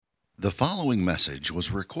The following message was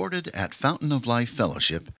recorded at Fountain of Life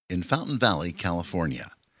Fellowship in Fountain Valley, California.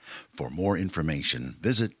 For more information,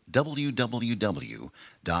 visit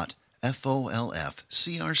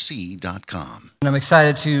www.folfcrc.com. And I'm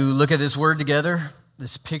excited to look at this word together,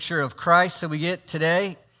 this picture of Christ that we get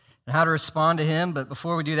today, and how to respond to him. But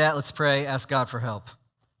before we do that, let's pray, ask God for help.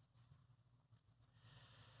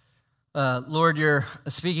 Lord, you're a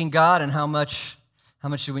speaking God, and how much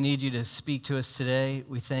do we need you to speak to us today?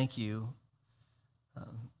 We thank you.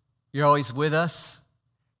 You're always with us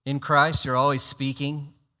in Christ. You're always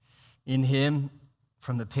speaking in him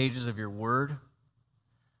from the pages of your word.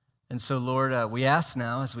 And so, Lord, we ask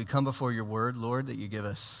now as we come before your word, Lord, that you give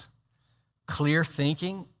us clear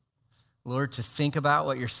thinking, Lord, to think about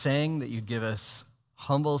what you're saying, that you'd give us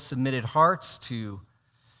humble, submitted hearts to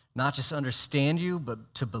not just understand you,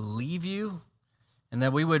 but to believe you, and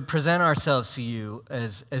that we would present ourselves to you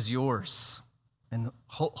as yours and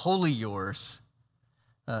wholly yours,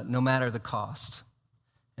 no matter the cost.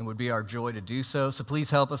 And would be our joy to do so. So please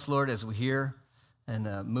help us, Lord, as we hear, and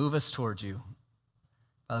move us towards you.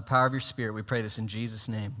 By the power of your Spirit, we pray this in Jesus'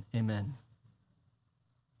 name. Amen.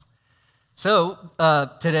 So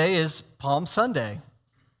today is Palm Sunday.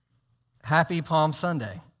 Happy Palm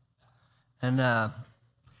Sunday. And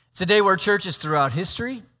it's a day where churches throughout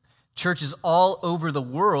history, churches all over the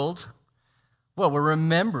world, well, we're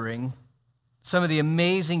remembering some of the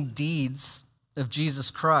amazing deeds of Jesus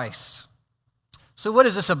Christ. So what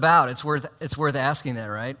is this about? It's worth asking that,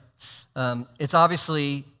 right? It's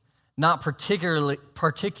obviously not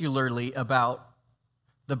particularly about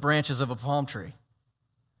the branches of a palm tree.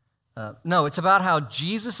 No, it's about how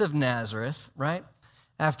Jesus of Nazareth, right,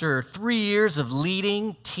 after 3 years of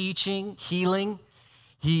leading, teaching, healing,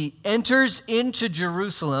 he enters into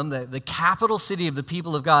Jerusalem, the capital city of the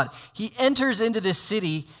people of God. He enters into this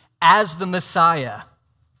city as the Messiah,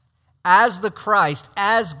 as the Christ,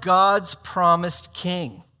 as God's promised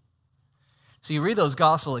king. So you read those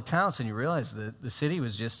gospel accounts and you realize that the city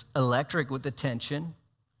was just electric with attention,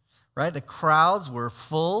 right? The crowds were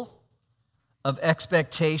full of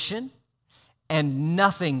expectation, and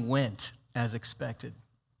nothing went as expected.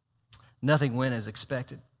 Nothing went as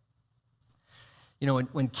expected. You know,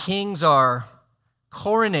 when kings are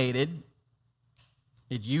coronated,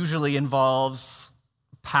 it usually involves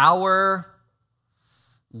power,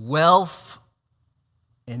 wealth,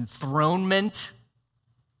 enthronement.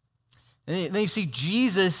 And then you see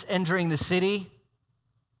Jesus entering the city,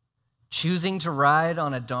 choosing to ride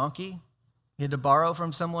on a donkey. He had to borrow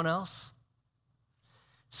from someone else,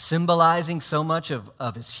 symbolizing so much of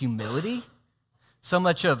his humility, so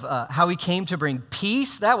much of how he came to bring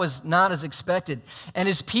peace. That was not as expected. And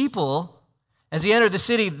his people, as he entered the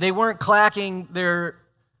city, they weren't clacking their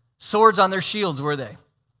swords on their shields, were they?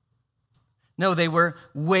 No, they were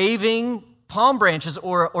waving palm branches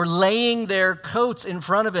or laying their coats in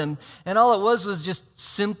front of him. And all it was just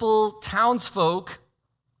simple townsfolk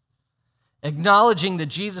acknowledging that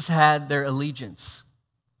Jesus had their allegiance.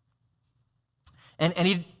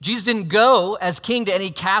 And Jesus didn't go as king to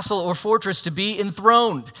any castle or fortress to be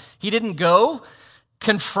enthroned. He didn't go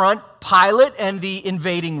confront Pilate and the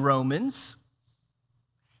invading Romans.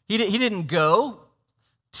 He didn't go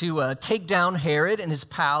to take down Herod and his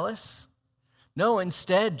palace. No,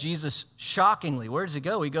 instead, Jesus, shockingly, where does he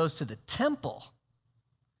go? He goes to the temple,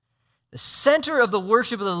 the center of the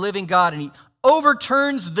worship of the living God, and he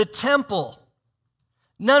overturns the temple.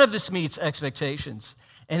 None of this meets expectations.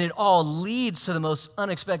 And it all leads to the most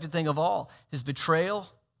unexpected thing of all, his betrayal,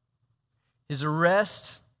 his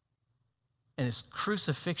arrest, and his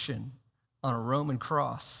crucifixion on a Roman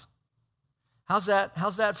cross. How's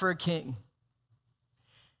that for a king?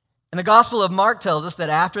 And the Gospel of Mark tells us that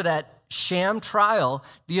after that sham trial,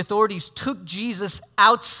 the authorities took Jesus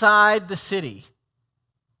outside the city,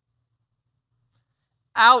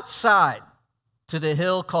 outside to the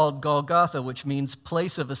hill called Golgotha, which means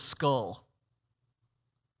place of a skull.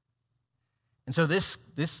 And so this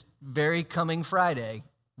very coming Friday,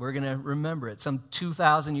 we're going to remember it. Some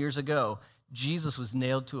 2,000 years ago, Jesus was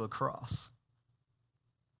nailed to a cross.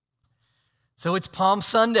 So it's Palm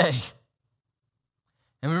Sunday.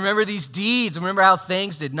 And remember these deeds. Remember how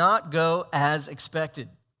things did not go as expected.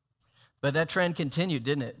 But that trend continued,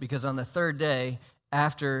 didn't it? Because on the third day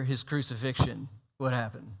after his crucifixion, what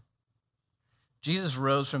happened? Jesus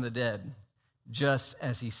rose from the dead, just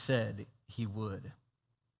as he said he would.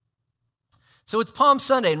 So it's Palm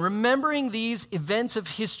Sunday, and remembering these events of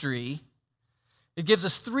history, it gives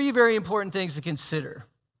us three very important things to consider.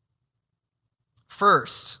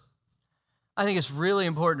 First, I think it's really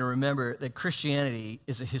important to remember that Christianity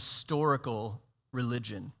is a historical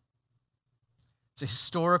religion. It's It's a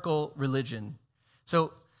historical religion.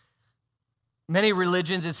 So many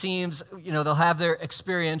religions, it seems, they'll have their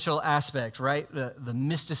experiential aspect, right? The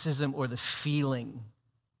mysticism or the feeling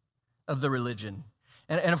of the religion.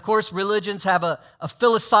 And of course, religions have a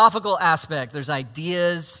philosophical aspect. There's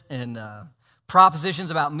ideas and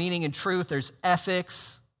propositions about meaning and truth. There's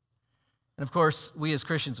ethics. And of course, we as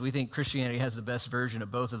Christians, we think Christianity has the best version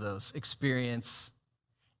of both of those, experience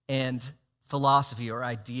and philosophy or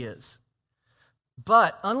ideas.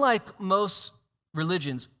 But unlike most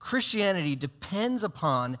religions, Christianity depends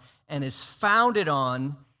upon and is founded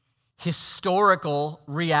on historical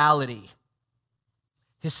reality.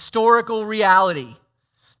 Historical reality.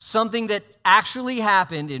 Something that actually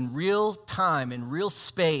happened in real time, in real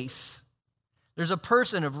space. There's a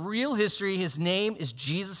person of real history. His name is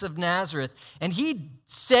Jesus of Nazareth. And he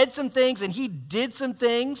said some things and he did some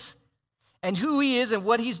things. And who he is and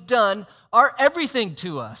what he's done are everything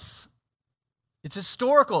to us. It's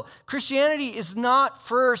historical. Christianity is not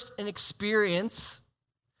first an experience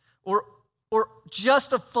or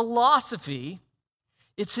just a philosophy.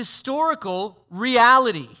 It's historical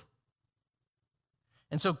reality.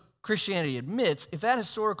 And so Christianity admits if that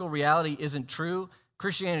historical reality isn't true,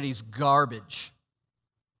 Christianity's garbage.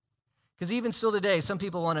 Because even still today, some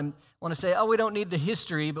people want to say, we don't need the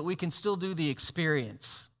history, but we can still do the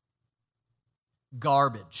experience.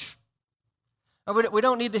 Garbage. We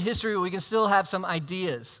don't need the history, but we can still have some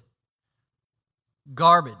ideas.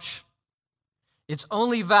 Garbage. It's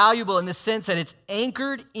only valuable in the sense that it's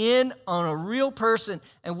anchored in on a real person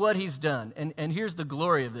and what he's done. And here's the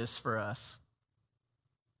glory of this for us.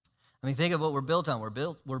 Think of what we're built on.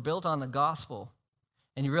 We're built on the gospel.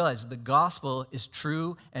 And you realize the gospel is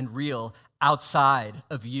true and real outside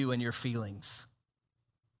of you and your feelings.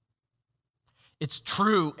 It's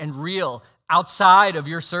true and real outside of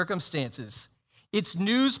your circumstances. It's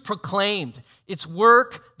news proclaimed. It's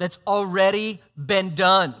work that's already been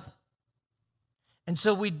done. And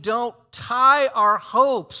so we don't tie our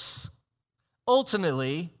hopes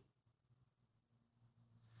ultimately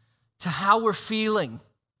to how we're feeling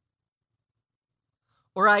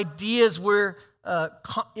or ideas we're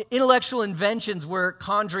intellectual inventions we're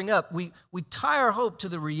conjuring up. We tie our hope to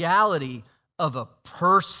the reality of a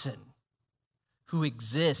person who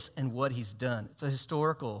exists and what he's done. It's a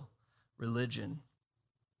historical religion.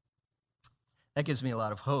 That gives me a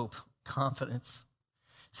lot of hope, confidence.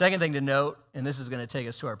 Second thing to note, and this is going to take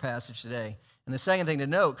us to our passage today, and the second thing to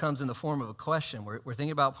note comes in the form of a question. We're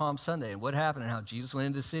thinking about Palm Sunday and what happened and how Jesus went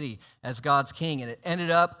into the city as God's king, and he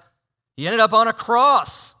ended up on a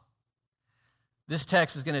cross. This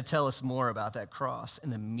text is going to tell us more about that cross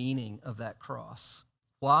and the meaning of that cross.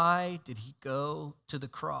 Why did he go to the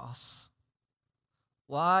cross?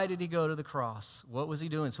 Why did he go to the cross? What was he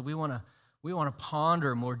doing? So we want to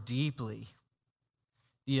ponder more deeply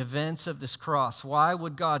the events of this cross. Why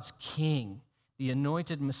would God's king, the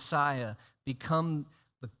anointed Messiah, become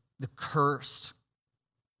the cursed?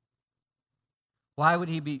 Why would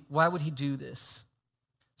he do this?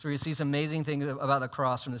 So we're going to see some amazing things about the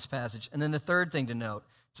cross from this passage. And then the third thing to note,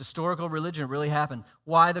 it's historical religion. It really happened.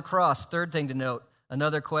 Why the cross? Third thing to note,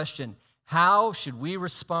 another question. How should we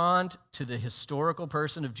respond to the historical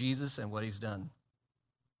person of Jesus and what he's done?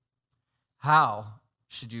 How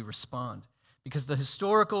should you respond? Because the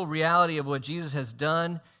historical reality of what Jesus has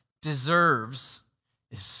done deserves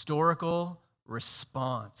a historical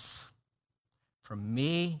response from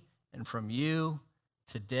me and from you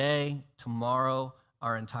today, tomorrow,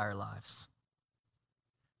 our entire lives.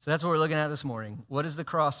 So that's what we're looking at this morning. What does the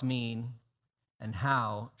cross mean, and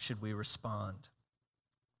how should we respond?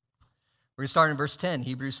 We're going to start in verse 10,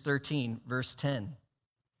 Hebrews 13, verse 10.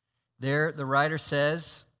 There, the writer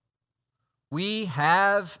says, "We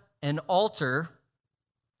have an altar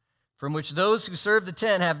from which those who serve the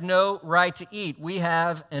tent have no right to eat." We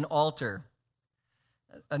have an altar.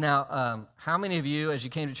 Now, how many of you, as you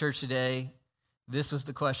came to church today, this was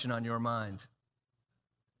the question on your mind?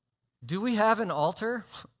 Do we have an altar?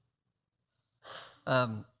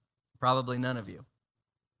 Probably none of you.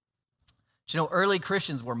 But early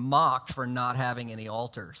Christians were mocked for not having any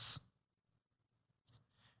altars.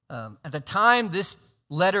 At the time this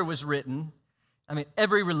letter was written,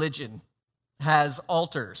 every religion has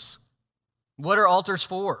altars. What are altars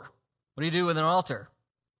for? What do you do with an altar?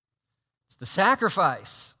 It's the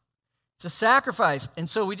sacrifice. It's a sacrifice. And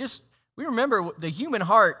so we remember the human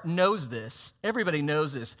heart knows this. Everybody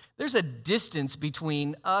knows this. There's a distance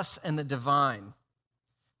between us and the divine.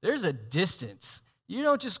 There's a distance. You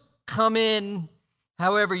don't just come in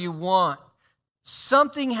however you want.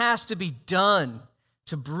 Something has to be done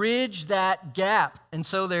to bridge that gap. And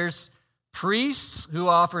so there's Priests who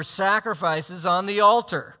offer sacrifices on the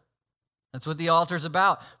altar. That's what the altar is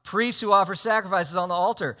about. Priests who offer sacrifices on the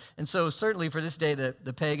altar. And so certainly for this day,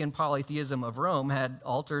 the pagan polytheism of Rome had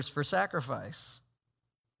altars for sacrifice.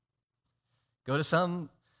 Go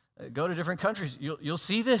to different countries. You'll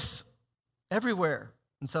see this everywhere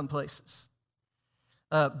in some places.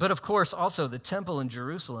 But of course, also the temple in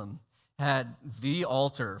Jerusalem had the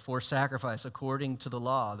altar for sacrifice according to the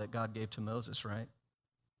law that God gave to Moses, right?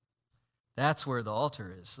 That's where the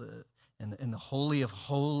altar is, and the Holy of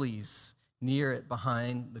Holies near it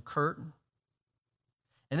behind the curtain.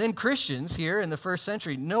 And then Christians here in the first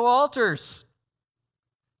century, no altars,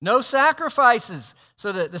 no sacrifices.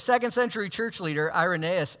 So the second century church leader,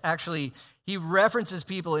 Irenaeus, actually, he references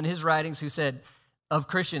people in his writings who said of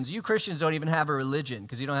Christians, you Christians don't even have a religion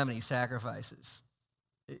because you don't have any sacrifices.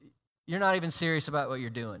 You're not even serious about what you're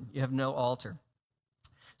doing. You have no altar.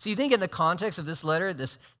 So you think in the context of this letter,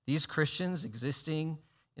 these Christians existing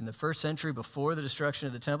in the first century before the destruction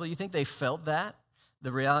of the temple, you think they felt that?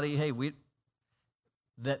 The reality, hey,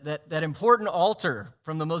 that important altar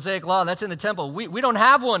from the Mosaic Law, that's in the temple. We don't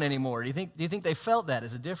have one anymore. Do you think they felt that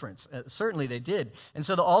as a difference? Certainly they did. And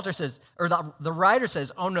so the altar says, or the writer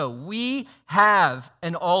says, oh no, we have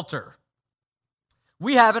an altar.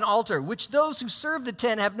 We have an altar, which those who serve the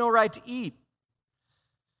tent have no right to eat.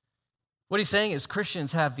 What he's saying is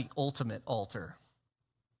Christians have the ultimate altar.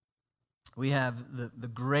 We have the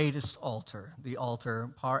greatest altar, the altar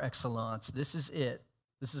par excellence. This is it.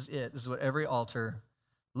 This is what every altar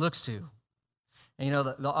looks to. And you know,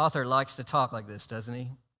 the author likes to talk like this, doesn't he?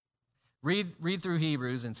 Read through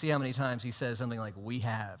Hebrews and see how many times he says something like, we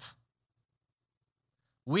have.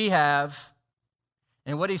 We have.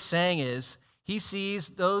 And what he's saying is, he sees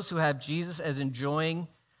those who have Jesus as enjoying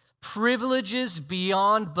privileges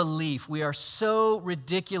beyond belief. We are so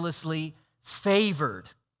ridiculously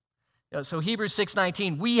favored. So Hebrews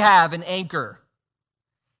 6:19, we have an anchor.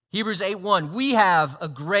 Hebrews 8:1, we have a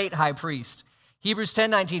great high priest. Hebrews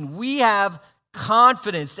 10:19, we have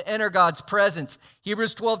confidence to enter God's presence.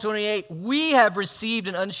 Hebrews 12:28, we have received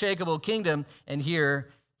an unshakable kingdom. And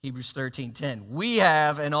here, Hebrews 13:10, we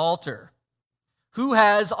have an altar. Who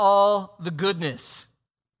has all the goodness?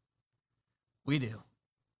 We do.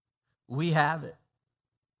 We have it.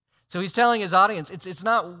 So he's telling his audience, it's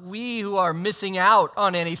not we who are missing out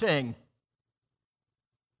on anything.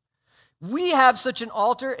 We have such an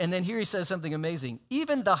altar, and then here he says something amazing.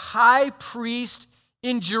 Even the high priest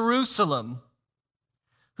in Jerusalem,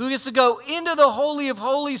 who gets to go into the Holy of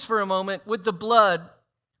Holies for a moment with the blood,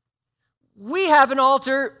 we have an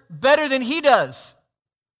altar better than he does.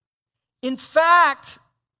 In fact,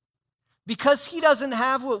 because he doesn't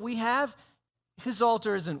have what we have, his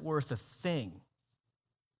altar isn't worth a thing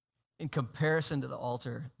in comparison to the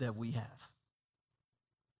altar that we have.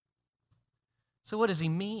 So what does he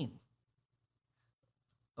mean?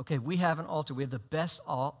 Okay, we have an altar. We have the best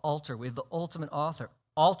altar. We have the ultimate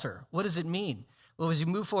altar. What does it mean? Well, as you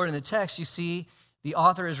move forward in the text, you see the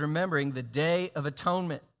author is remembering the Day of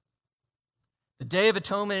Atonement. The Day of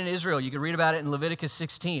Atonement in Israel, you can read about it in Leviticus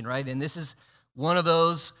 16, right? And this is one of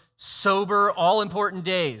those sober, all-important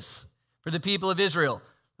days for the people of Israel.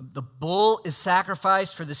 The bull is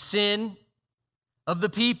sacrificed for the sin of the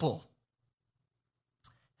people.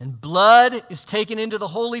 And blood is taken into the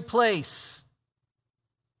holy place.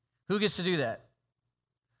 Who gets to do that?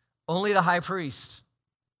 Only the high priest.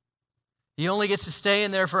 He only gets to stay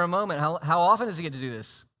in there for a moment. How often does he get to do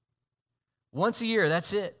this? Once a year,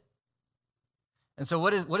 that's it. And so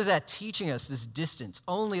what is that teaching us, this distance?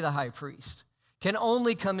 Only the high priest can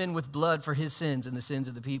only come in with blood for his sins and the sins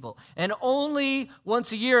of the people. And only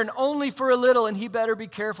once a year and only for a little, and he better be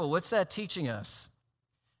careful. What's that teaching us?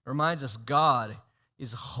 It reminds us God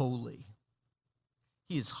is holy.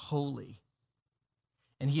 He is holy.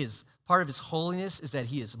 And part of his holiness is that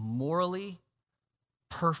he is morally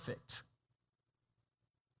perfect.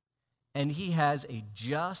 And he has a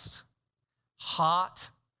just, hot,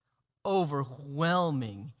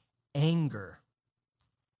 overwhelming anger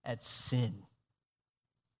at sin.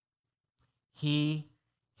 He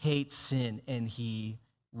hates sin and he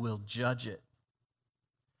will judge it.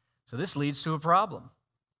 So this leads to a problem,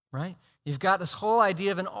 right? You've got this whole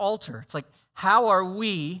idea of an altar. It's like, how are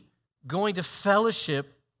we going to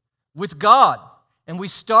fellowship with God? And we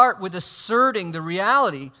start with asserting the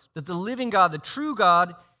reality that the living God, the true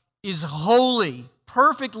God, is holy,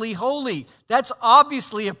 perfectly holy. That's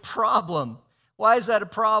obviously a problem. Why is that a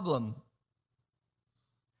problem?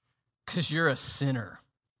 Because you're a sinner.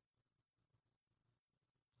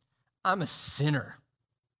 I'm a sinner.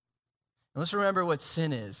 And let's remember what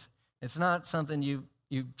sin is. It's not something you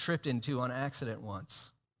tripped into on accident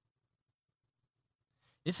once.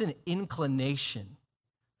 It's an inclination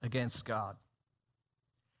against God.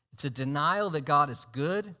 It's a denial that God is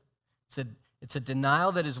good. It's a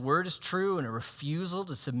denial that his word is true and a refusal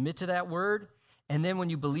to submit to that word. And then when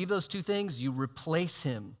you believe those two things, you replace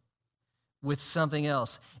him with something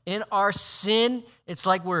else. In our sin, it's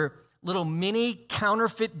like we're little mini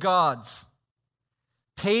counterfeit gods,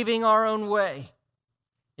 paving our own way,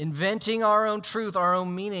 inventing our own truth, our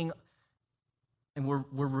own meaning, and we're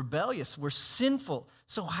rebellious, we're sinful.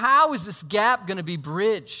 So how is this gap going to be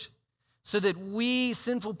bridged so that we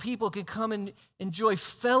sinful people can come and enjoy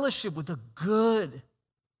fellowship with a good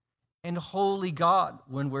and holy God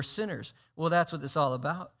when we're sinners? Well, that's what this is all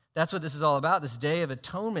about. That's what this is all about, this Day of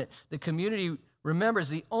Atonement. The community remembers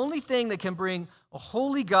the only thing that can bring a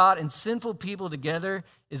holy God and sinful people together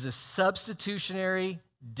is a substitutionary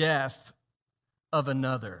death of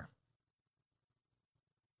another.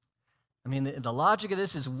 I mean, the logic of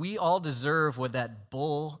this is we all deserve what that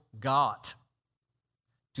bull got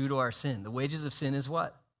due to our sin. The wages of sin is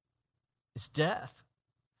what? It's death.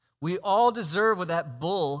 We all deserve what that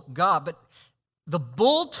bull got, but the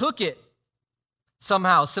bull took it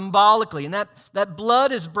somehow, symbolically, and that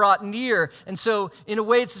blood is brought near. And so, in a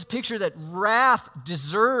way, it's this picture that wrath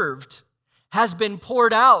deserved has been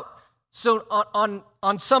poured out so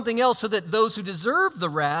on something else so that those who deserve the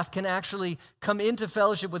wrath can actually come into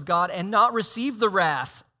fellowship with God and not receive the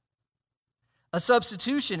wrath. A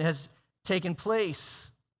substitution has taken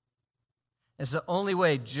place. It's the only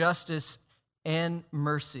way justice and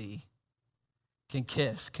mercy can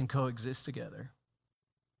coexist together.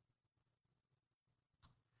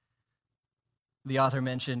 The author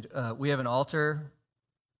mentioned we have an altar,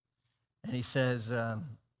 and he says,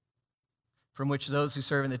 from which those who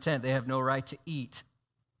serve in the tent, they have no right to eat.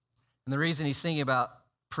 And the reason he's thinking about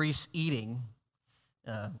priests eating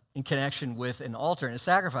in connection with an altar and a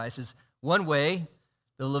sacrifice is one way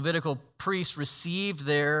the Levitical priests received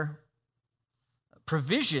their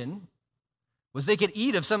provision was they could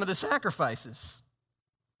eat of some of the sacrifices.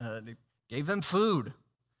 They gave them food.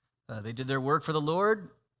 They did their work for the Lord.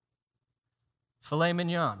 Filet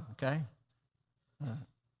mignon, okay?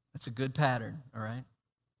 That's a good pattern, all right?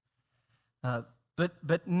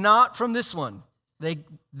 But not from this one.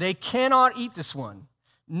 They cannot eat this one.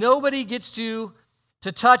 Nobody gets to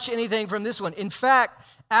touch anything from this one. In fact,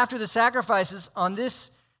 after the sacrifices, on this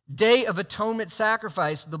Day of Atonement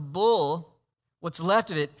sacrifice, the bull, what's left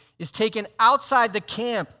of it, is taken outside the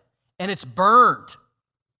camp and it's burned.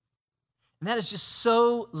 And that is just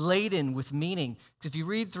so laden with meaning. Because if you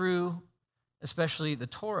read through, especially the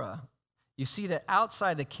Torah, you see that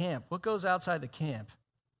outside the camp, what goes outside the camp?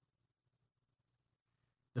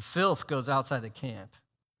 The filth goes outside the camp.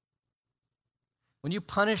 When you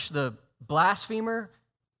punish the blasphemer,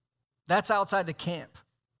 that's outside the camp.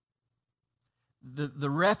 The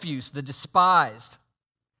refuse, the despised,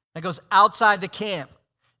 that goes outside the camp.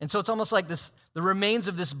 And so it's almost like this, the remains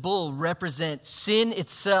of this bull represent sin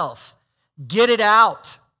itself. Get it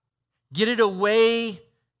out. Get it away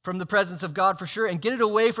from the presence of God for sure, and get it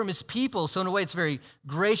away from his people. So in a way, it's very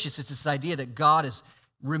gracious. It's this idea that God is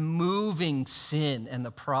removing sin and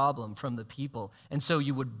the problem from the people. And so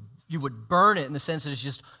you would burn it in the sense that it's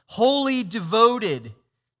just wholly devoted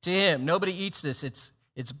to him. Nobody eats this.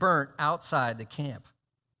 It's burnt outside the camp.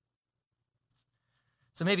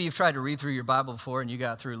 So maybe you've tried to read through your Bible before and you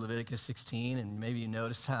got through Leviticus 16 and maybe you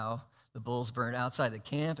noticed how the bull's burnt outside the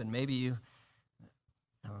camp, and maybe you,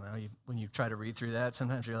 I don't know, when you try to read through that,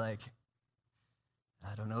 sometimes you're like,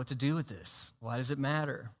 I don't know what to do with this. Why does it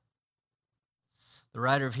matter? The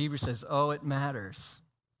writer of Hebrews says, oh, it matters.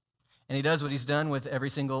 And he does what he's done with every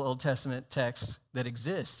single Old Testament text that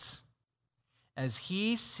exists. As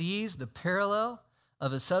he sees the parallel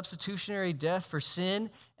of a substitutionary death for sin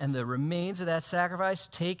and the remains of that sacrifice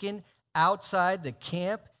taken outside the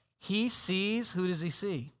camp, he sees, who does he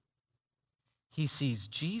see? He sees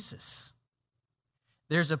Jesus.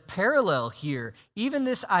 There's a parallel here. Even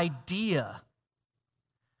this idea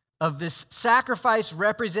of this sacrifice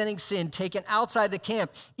representing sin taken outside the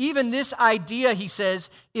camp, even this idea, he says,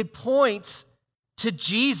 it points to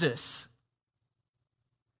Jesus.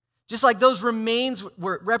 Just like those remains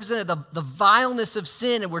were represented the vileness of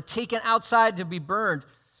sin and were taken outside to be burned,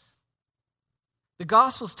 the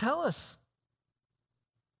Gospels tell us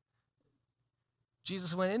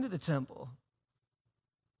Jesus went into the temple,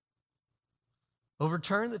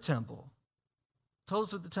 overturned the temple, told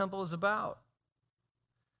us what the temple is about.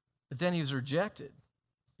 But then he was rejected.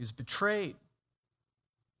 He was betrayed.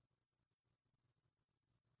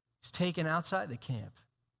 He's taken outside the camp.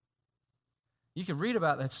 You can read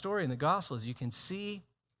about that story in the Gospels. You can see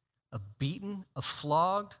a beaten, a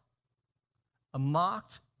flogged,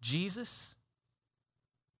 mocked Jesus,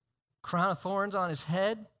 crown of thorns on his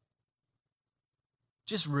head,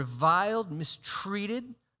 just reviled,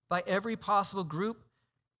 mistreated by every possible group,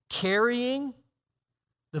 carrying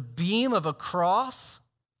the beam of a cross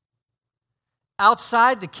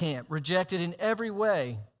outside the camp, rejected in every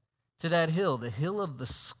way, to that hill, the hill of the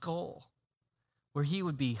skull, where he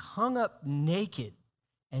would be hung up naked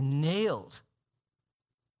and nailed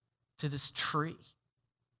to this tree,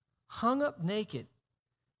 hung up naked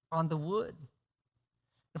on the wood.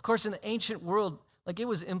 Of course, in the ancient world, it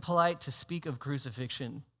was impolite to speak of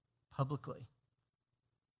crucifixion publicly.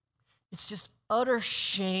 It's just utter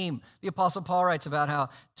shame. The Apostle Paul writes about how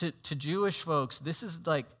to Jewish folks, this is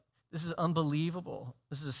unbelievable.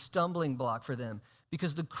 This is a stumbling block for them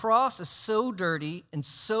because the cross is so dirty and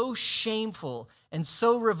so shameful and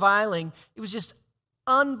so reviling. It was just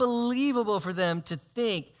unbelievable for them to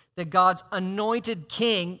think that God's anointed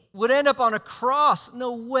king would end up on a cross.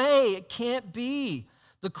 No way, it can't be.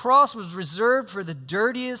 The cross was reserved for the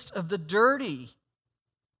dirtiest of the dirty.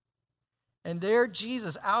 And there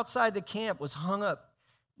Jesus, outside the camp, was hung up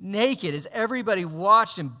naked as everybody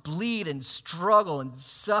watched him bleed and struggle and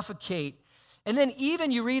suffocate. And then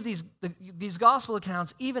even you read these gospel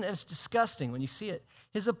accounts, even it's disgusting when you see it.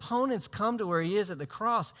 His opponents come to where he is at the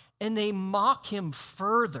cross, and they mock him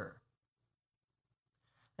further.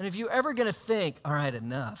 And if you're ever going to think, all right,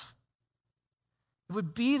 enough, it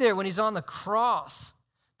would be there when he's on the cross.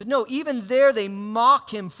 But no, even there they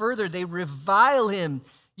mock him further. They revile him.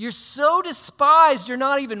 You're so despised, you're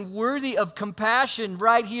not even worthy of compassion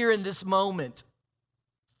right here in this moment.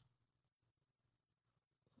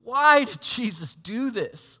 Why did Jesus do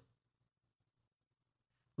this?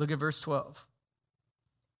 Look at verse 12.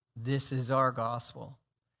 This is our gospel.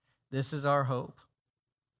 This is our hope.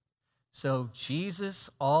 So Jesus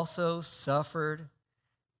also suffered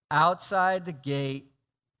outside the gate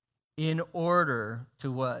in order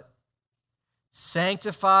to what?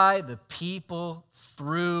 Sanctify the people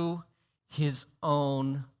through his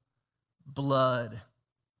own blood.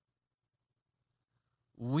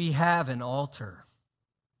 We have an altar.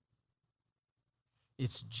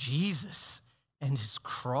 It's Jesus and his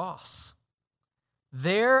cross.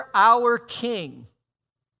 There, our King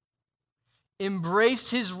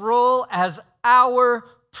embraced his role as our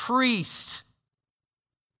priest.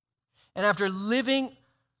 And after living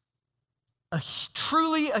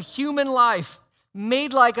truly a human life,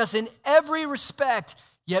 made like us in every respect,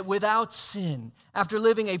 yet without sin, after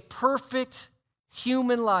living a perfect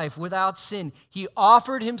human life without sin, he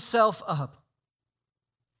offered himself up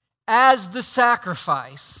as the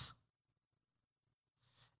sacrifice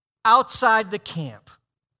outside the camp,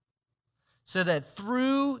 so that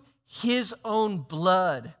through his own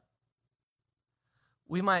blood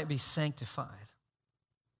we might be sanctified.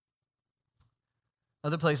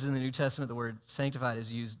 Other places in the New Testament, the word sanctified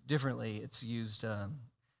is used differently. It's used to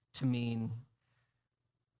mean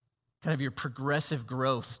kind of your progressive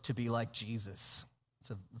growth to be like Jesus. It's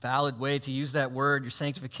a valid way to use that word. Your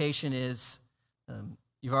sanctification is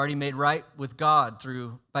you've already made right with God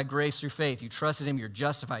by grace through faith. You trusted him, you're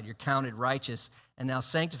justified, you're counted righteous. And now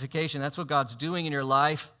sanctification, that's what God's doing in your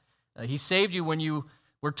life. He saved you when you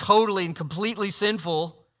were totally and completely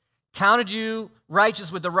sinful, counted you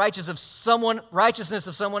righteous with the righteousness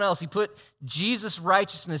of someone else. He put Jesus'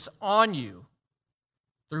 righteousness on you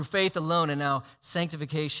through faith alone. And now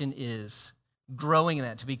sanctification is growing in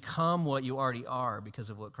that, to become what you already are because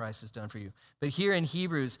of what Christ has done for you. But here in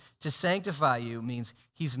Hebrews, to sanctify you means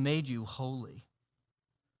he's made you holy.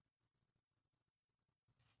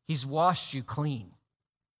 He's washed you clean.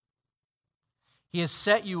 He has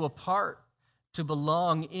set you apart to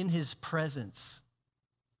belong in his presence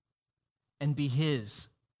and be his,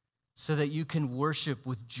 so that you can worship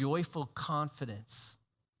with joyful confidence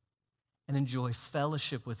and enjoy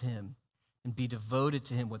fellowship with him and be devoted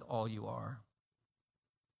to him with all you are.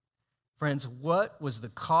 Friends, what was the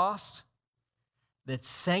cost that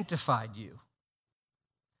sanctified you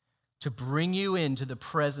to bring you into the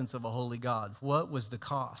presence of a holy God? What was the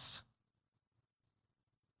cost?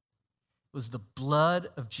 It was the blood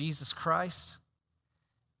of Jesus Christ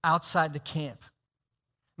outside the camp.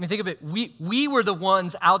 I mean, think of it. We were the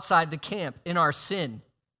ones outside the camp in our sin.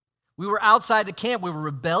 We were outside the camp. We were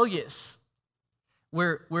rebellious.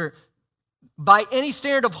 We're by any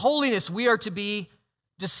standard of holiness, we are to be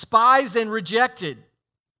despised and rejected.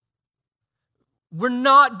 We're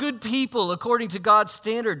not good people according to God's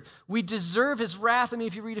standard. We deserve his wrath. I mean,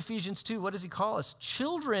 if you read Ephesians 2, what does he call us?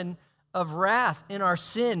 Children of wrath in our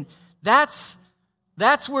sin. That's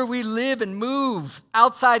where we live and move,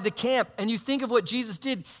 outside the camp. And you think of what Jesus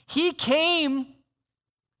did. He came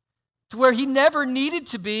to where he never needed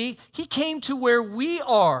to be. He came to where we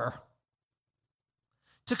are,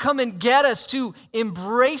 to come and get us, to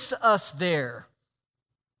embrace us there,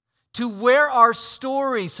 to wear our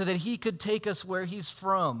story so that he could take us where he's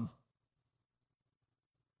from.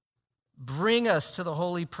 Bring us to the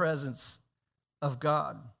holy presence of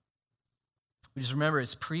God. We just remember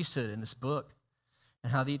his priesthood in this book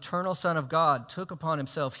and how the eternal Son of God took upon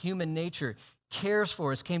himself human nature, cares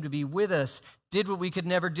for us, came to be with us, did what we could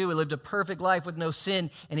never do. He lived a perfect life with no sin,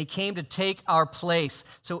 and he came to take our place.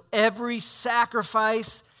 So every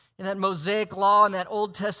sacrifice in that Mosaic law and that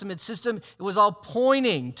Old Testament system, it was all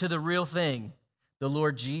pointing to the real thing, the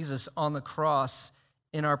Lord Jesus on the cross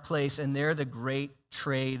in our place, and there the great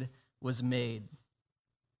trade was made.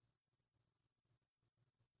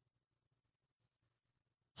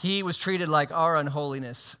 He was treated like our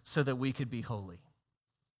unholiness so that we could be holy.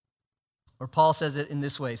 Or Paul says it in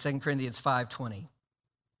this way, 2 Corinthians 5:20.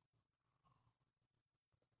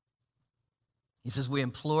 He says, we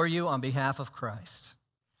implore you on behalf of Christ.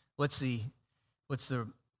 What's the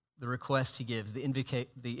request he gives, the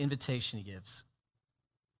invitation he gives?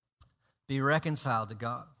 Be reconciled to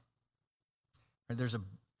God. There's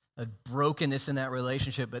a brokenness in that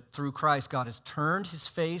relationship, but through Christ, God has turned his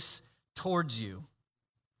face towards you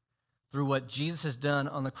through what Jesus has done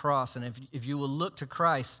on the cross. And if you will look to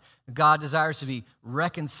Christ, God desires to be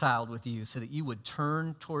reconciled with you so that you would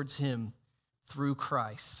turn towards him through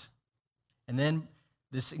Christ. And then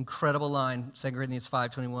this incredible line, 2 Corinthians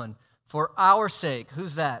 5:21, for our sake,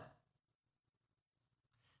 who's that?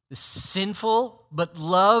 The sinful but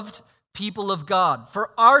loved people of God.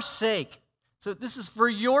 For our sake. So this is for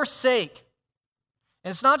your sake.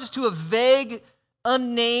 And it's not just to a vague,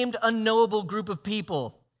 unnamed, unknowable group of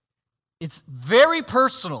people. It's very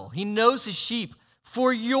personal. He knows his sheep.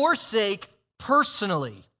 For your sake,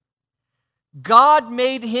 personally, God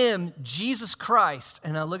made him, Jesus Christ,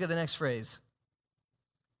 and now look at the next phrase,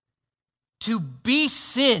 to be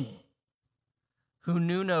sin who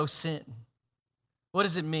knew no sin. What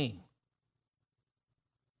does it mean?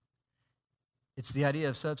 It's the idea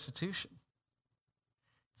of substitution.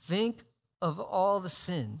 Think of all the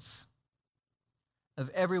sins of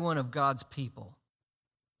every one of God's people.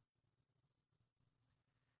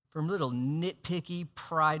 From little nitpicky,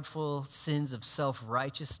 prideful sins of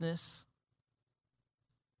self-righteousness,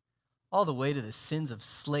 all the way to the sins of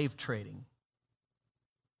slave trading.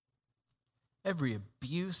 Every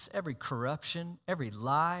abuse, every corruption, every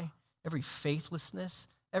lie, every faithlessness,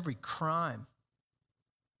 every crime.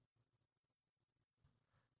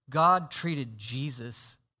 God treated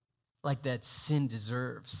Jesus like that sin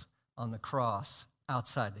deserves on the cross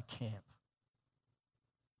outside the camp.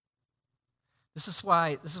 This is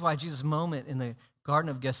why Jesus' moment in the Garden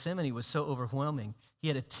of Gethsemane was so overwhelming. He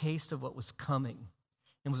had a taste of what was coming.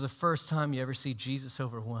 It was the first time you ever see Jesus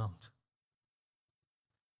overwhelmed.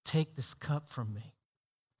 Take this cup from me.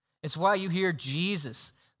 It's why you hear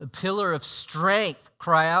Jesus, the pillar of strength,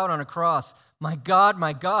 cry out on a cross, my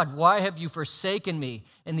God, why have you forsaken me?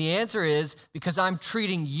 And the answer is, because I'm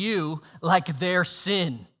treating you like their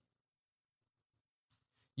sin.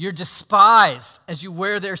 You're despised as you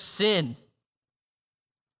wear their sin.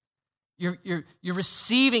 You're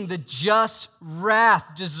receiving the just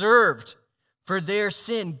wrath deserved for their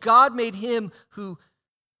sin. God made him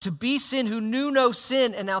to be sin who knew no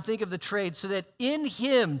sin. And now think of the trade, so that in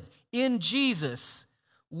him, in Jesus,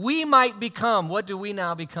 we might become, what do we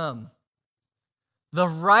now become? The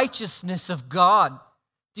righteousness of God.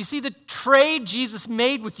 Do you see the trade Jesus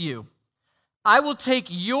made with you? I will take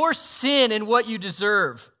your sin and what you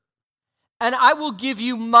deserve, and I will give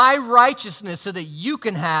you my righteousness so that you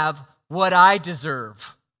can have what I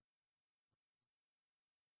deserve.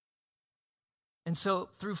 And so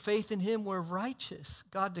through faith in him, we're righteous.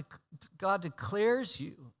 God declares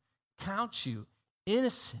you, counts you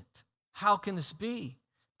innocent. How can this be?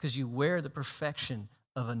 Because you wear the perfection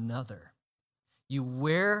of another. You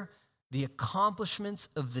wear the accomplishments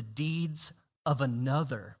of the deeds of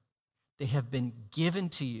another. They have been given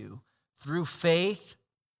to you through faith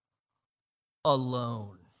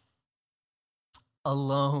alone.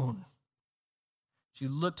 Alone. You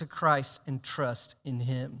look to Christ and trust in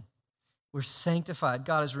him. We're sanctified.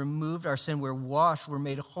 God has removed our sin. We're washed. We're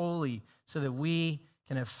made holy so that we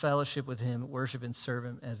can have fellowship with him, worship and serve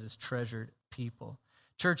him as his treasured people.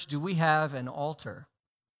 Church, do we have an altar?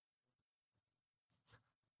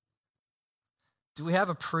 Do we have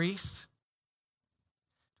a priest?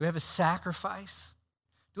 Do we have a sacrifice?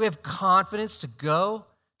 Do we have confidence to go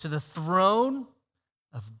to the throne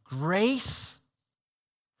of grace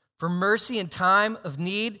for mercy in time of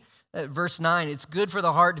need? Verse 9, it's good for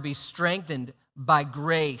the heart to be strengthened by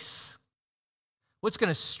grace. What's going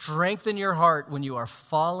to strengthen your heart when you are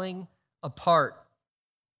falling apart?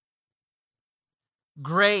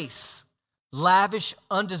 Grace, lavish,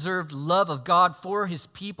 undeserved love of God for his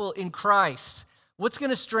people in Christ. What's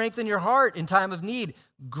going to strengthen your heart in time of need?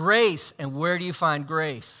 Grace. And where do you find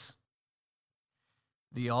grace?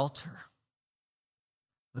 The altar,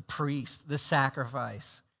 the priest, the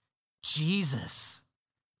sacrifice, Jesus,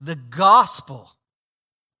 the gospel.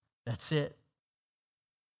 That's it.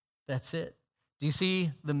 That's it. Do you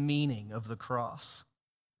see the meaning of the cross?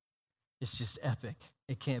 It's just epic.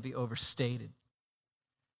 It can't be overstated.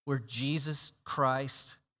 Where Jesus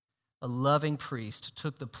Christ, a loving priest,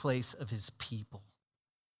 took the place of his people.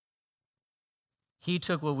 He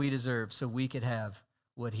took what we deserve so we could have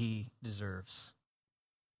what he deserves.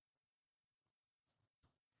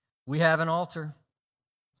 We have an altar.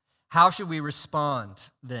 How should we respond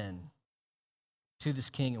then to this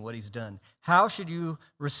king and what he's done? How should you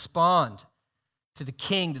respond to the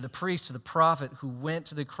king, to the priest, to the prophet who went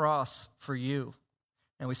to the cross for you?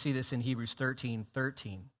 And we see this in Hebrews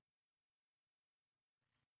 13:13.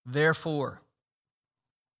 Therefore,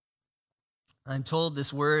 I'm told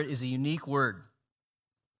this word is a unique word.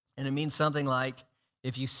 And it means something like,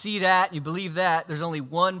 if you see that and you believe that, there's only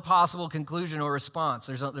one possible conclusion or response.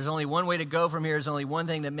 There's only one way to go from here. There's only one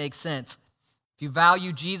thing that makes sense. If you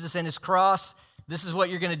value Jesus and his cross, this is what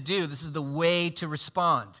you're going to do. This is the way to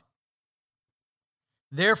respond.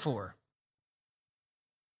 Therefore,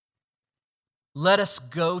 let us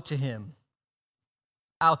go to him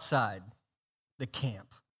outside the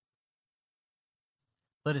camp.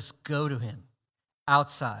 Let us go to him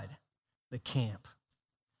outside the camp.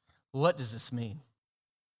 What does this mean?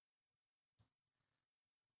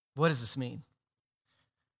 What does this mean?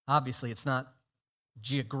 Obviously, it's not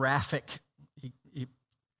geographic. It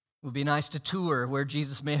would be nice to tour where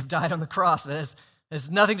Jesus may have died on the cross, but it has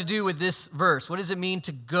nothing to do with this verse. What does it mean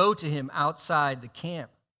to go to him outside the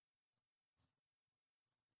camp?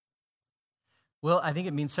 Well, I think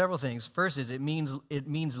it means several things. First is it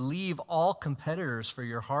means leave all competitors for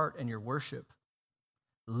your heart and your worship.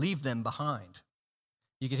 Leave them behind.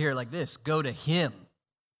 You could hear it like this: go to him.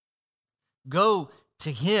 Go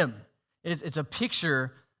to him. It's a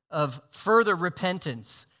picture of further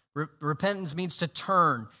repentance. Repentance means to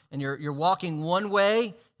turn, and you're walking one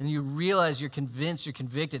way, and you realize you're convinced, you're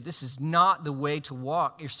convicted. This is not the way to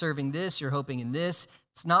walk. You're serving this, you're hoping in this.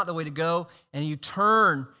 It's not the way to go, and you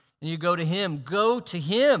turn and you go to him. Go to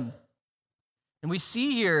him. And we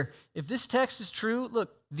see here, if this text is true,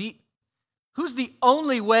 look, who's the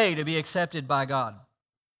only way to be accepted by God?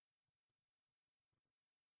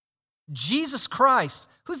 Jesus Christ.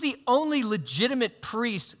 Who's the only legitimate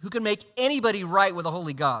priest who can make anybody right with a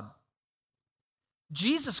holy God?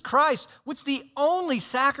 Jesus Christ. What's the only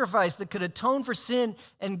sacrifice that could atone for sin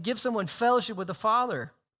and give someone fellowship with the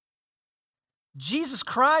Father? Jesus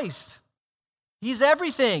Christ. He's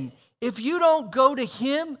everything. If you don't go to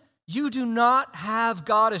him, you do not have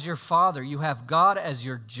God as your Father. You have God as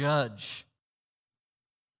your judge.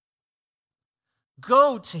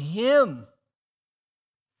 Go to him.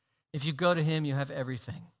 If you go to him, you have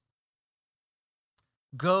everything.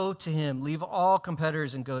 Go to him. Leave all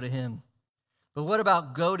competitors and go to him. But what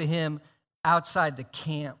about go to him outside the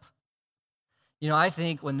camp? You know, I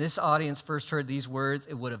think when this audience first heard these words,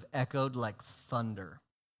 it would have echoed like thunder.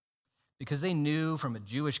 Because they knew from a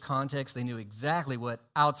Jewish context, they knew exactly what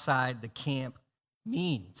outside the camp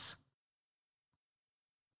means.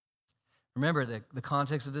 Remember the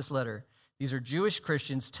context of this letter. These are Jewish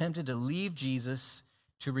Christians tempted to leave Jesus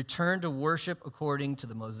to return to worship according to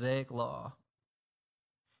the Mosaic law.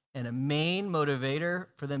 And a main motivator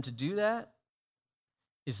for them to do that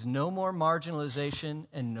is no more marginalization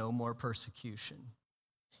and no more persecution.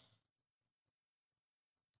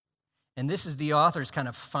 And this is the author's kind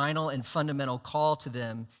of final and fundamental call to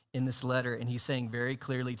them in this letter. And he's saying very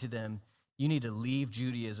clearly to them, you need to leave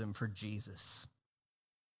Judaism for Jesus.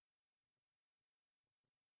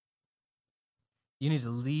 You need to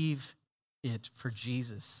leave it for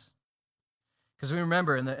Jesus. Because we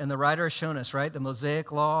remember, and the writer has shown us, right? The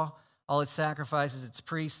Mosaic law, all its sacrifices, its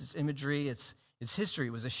priests, its imagery, its history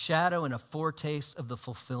was a shadow and a foretaste of the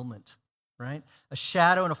fulfillment, right? A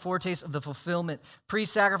shadow and a foretaste of the fulfillment.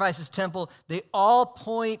 Priest, sacrifices, temple, they all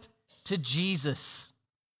point to Jesus.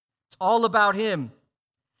 It's all about him.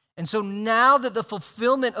 And so now that the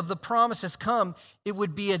fulfillment of the promise has come, it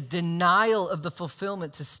would be a denial of the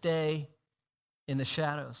fulfillment to stay in the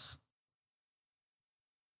shadows.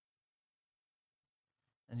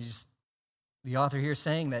 And the author here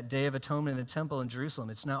saying that Day of Atonement in the temple in Jerusalem,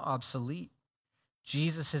 it's now obsolete.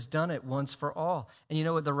 Jesus has done it once for all. And you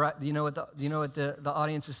know what the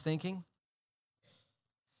audience is thinking?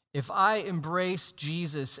 if I embrace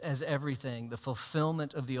Jesus as everything, the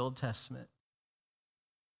fulfillment of the Old Testament,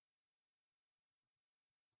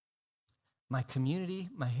 my community,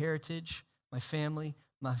 my heritage, my family,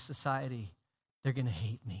 my society, they're going to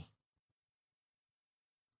hate me.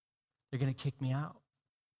 They're going to kick me out.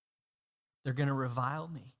 They're going to revile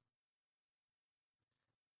me.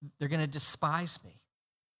 They're going to despise me.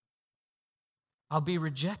 I'll be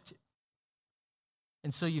rejected.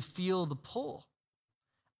 And so you feel the pull.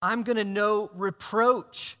 I'm going to know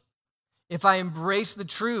reproach if I embrace the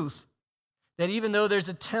truth that even though there's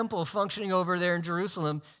a temple functioning over there in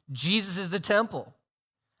Jerusalem, Jesus is the temple.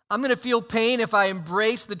 I'm going to feel pain if I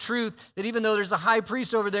embrace the truth that even though there's a high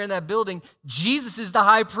priest over there in that building, Jesus is the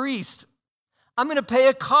high priest. I'm going to pay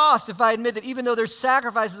a cost if I admit that even though there's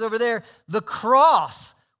sacrifices over there, the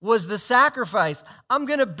cross was the sacrifice. I'm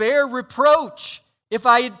going to bear reproach if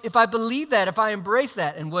I believe that, if I embrace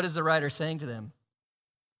that. And what is the writer saying to them?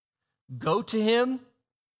 Go to him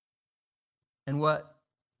and what?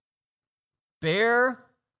 Bear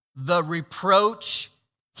the reproach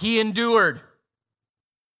he endured.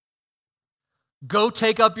 Go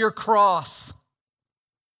take up your cross.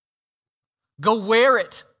 Go wear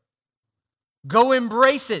it. Go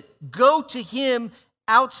embrace it. Go to him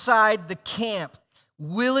outside the camp,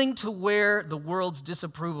 willing to wear the world's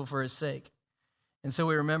disapproval for his sake. And so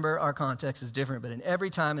we remember our context is different, but in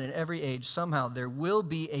every time and in every age, somehow there will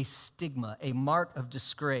be a stigma, a mark of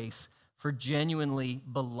disgrace for genuinely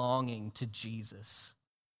belonging to Jesus.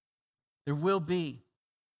 There will be.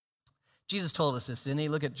 Jesus told us this, didn't he?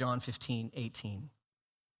 Look at John 15:18.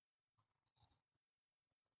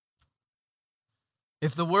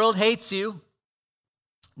 If the world hates you,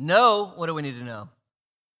 know, what do we need to know?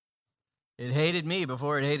 It hated me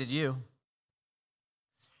before it hated you.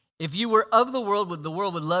 If you were of the world would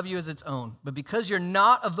love you as its own. But because you're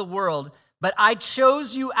not of the world, but I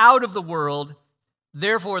chose you out of the world,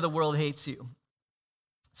 therefore the world hates you.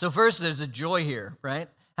 So first, there's a joy here, right?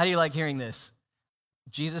 How do you like hearing this?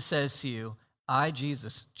 Jesus says to you, I,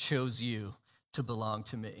 Jesus, chose you to belong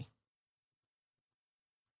to me.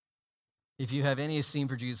 If you have any esteem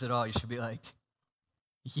for Jesus at all, you should be like,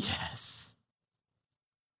 yes.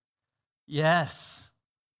 Yes.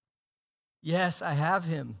 Yes, I have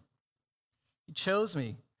him. He chose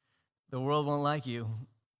me. The world won't like you.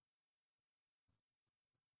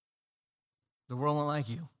 The world won't like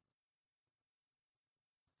you.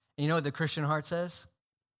 And you know what the Christian heart says?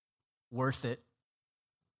 Worth it.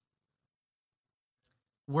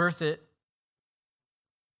 Worth it.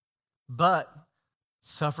 But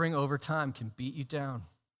suffering over time can beat you down.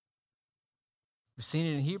 We've seen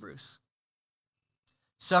it in Hebrews.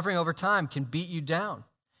 Suffering over time can beat you down.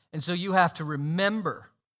 And so you have to remember.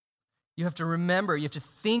 You have to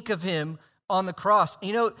think of him on the cross.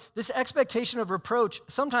 You know, this expectation of reproach,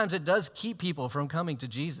 sometimes it does keep people from coming to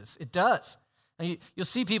Jesus. It does. And you'll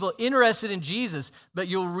see people interested in Jesus, but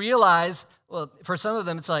you'll realize, well, for some of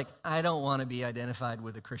them, it's like, I don't want to be identified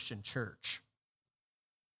with a Christian church.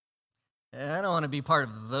 I don't want to be part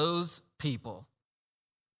of those people.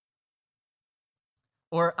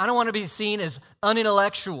 Or I don't want to be seen as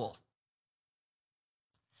unintellectual.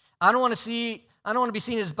 I don't want to be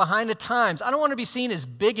seen as behind the times. I don't want to be seen as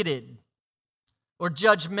bigoted or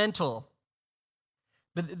judgmental.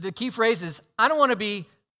 But the key phrase is, I don't want to be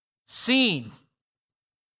seen,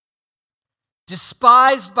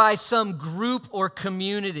 despised by some group or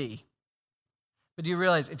community. But do you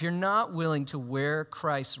realize, if you're not willing to wear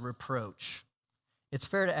Christ's reproach, it's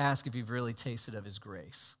fair to ask if you've really tasted of his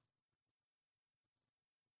grace.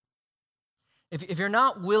 If you're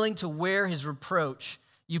not willing to wear his reproach,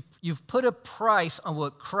 you've put a price on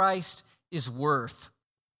what Christ is worth.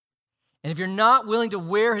 And if you're not willing to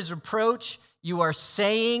wear his reproach, you are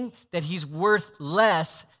saying that he's worth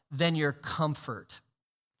less than your comfort.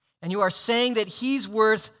 And you are saying that he's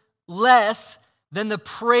worth less than the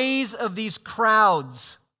praise of these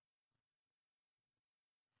crowds.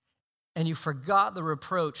 And you forgot the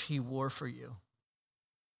reproach he wore for you.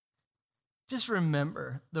 Just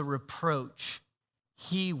remember the reproach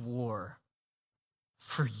he wore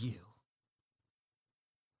for you.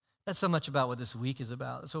 That's so much about what this week is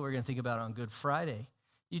about. That's what we're going to think about on Good Friday.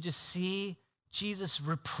 You just see Jesus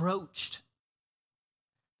reproached,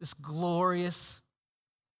 this glorious,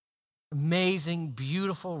 amazing,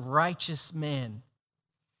 beautiful, righteous man,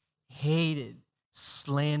 hated,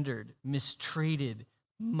 slandered, mistreated,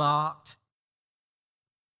 mocked,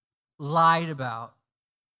 lied about,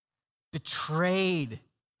 betrayed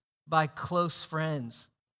by close friends,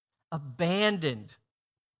 abandoned,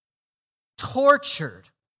 tortured,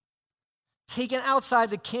 taken outside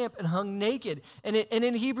the camp and hung naked. And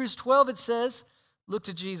in Hebrews 12 it says Look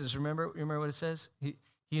to Jesus. Remember what it says? He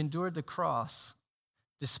endured the cross,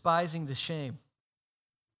 despising the shame.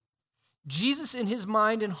 Jesus in his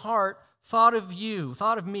mind and heart thought of you,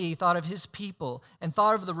 thought of me, thought of his people, and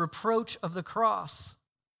thought of the reproach of the cross.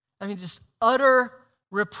 I mean, just utter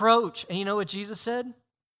reproach. And you know what Jesus said?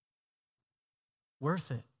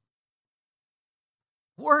 Worth it.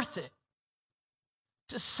 Worth it.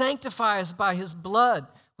 To sanctify us by his blood,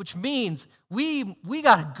 which means we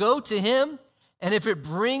got to go to him, and if it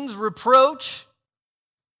brings reproach,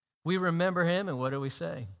 we remember him, and what do we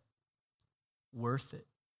say? Worth it.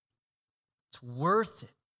 It's worth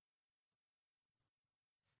it.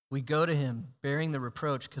 We go to him bearing the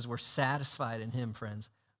reproach because we're satisfied in him, friends.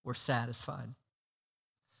 We're satisfied.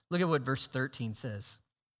 Look at what verse 13 says.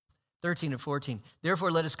 13 and 14.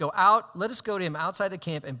 Therefore, let us go to him outside the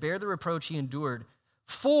camp and bear the reproach he endured.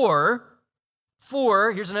 For,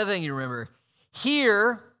 here's another thing you remember.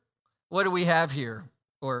 Here, what do we have here?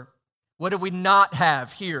 Or what do we not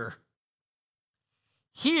have here?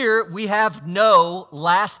 Here we have no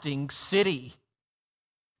lasting city.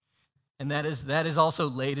 And that is also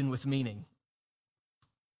laden with meaning.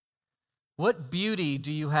 What beauty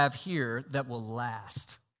do you have here that will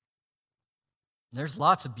last? There's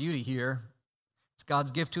lots of beauty here. It's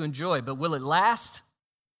God's gift to enjoy, but will it last?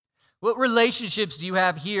 What relationships do you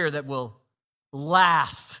have here that will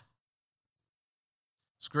last?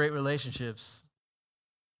 It's great relationships.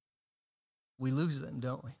 We lose them,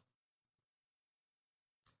 don't we?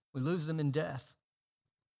 We lose them in death.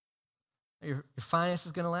 Your finance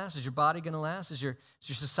is going to last? Is your body going to last? Is your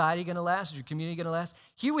society going to last? Is your community going to last?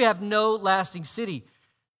 Here we have no lasting city.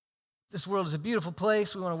 This world is a beautiful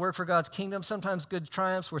place. We want to work for God's kingdom. Sometimes good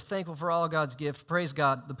triumphs. We're thankful for all God's gifts. Praise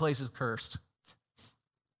God, the place is cursed.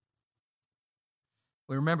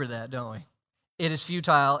 We remember that, don't we? It is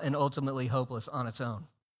futile and ultimately hopeless on its own.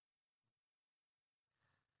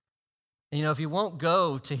 And you know, if you won't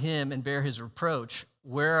go to him and bear his reproach,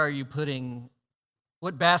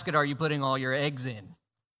 what basket are you putting all your eggs in?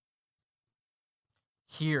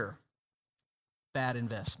 Here, bad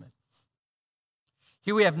investment.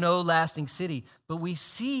 Here we have no lasting city, but we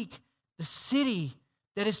seek the city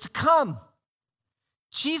that is to come.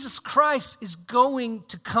 Jesus Christ is going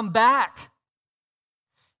to come back.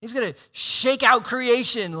 He's going to shake out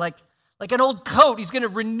creation like an old coat. He's going to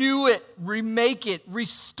renew it, remake it,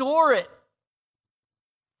 restore it.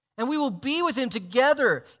 And we will be with him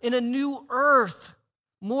together in a new earth,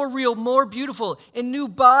 more real, more beautiful, in new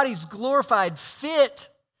bodies, glorified, fit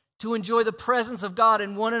to enjoy the presence of God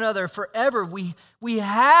and one another forever. We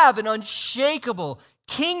have an unshakable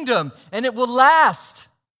kingdom, and it will last.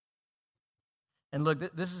 And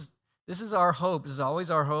look, this is our hope. This is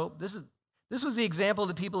always our hope. This was the example of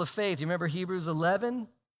the people of faith. You remember Hebrews 11?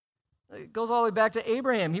 It goes all the way back to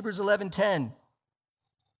Abraham, Hebrews 11:10.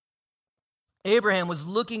 Abraham was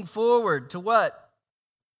looking forward to what?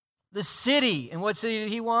 The city. And what city did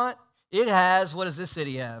he want? It has, what does this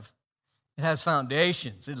city have? It has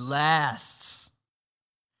foundations. It lasts.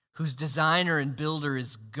 Whose designer and builder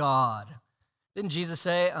is God. Didn't Jesus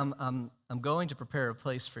say, I'm going to prepare a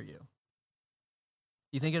place for you?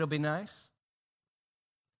 You think it'll be nice?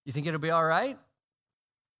 You think it'll be all right?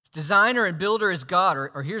 Its designer and builder is God.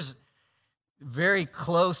 Or here's very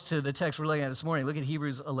close to the text we're looking at this morning. Look at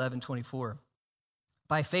Hebrews 11:24.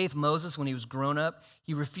 By faith, Moses, when he was grown up,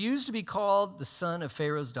 he refused to be called the son of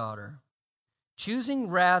Pharaoh's daughter, choosing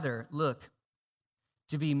rather, look,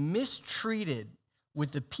 to be mistreated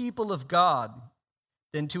with the people of God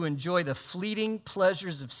than to enjoy the fleeting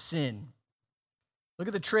pleasures of sin. Look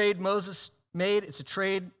at the trade Moses made. It's a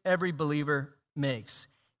trade every believer makes.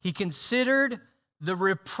 He considered the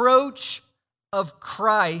reproach of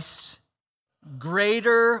Christ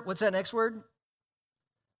greater, what's that next word?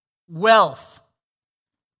 Wealth.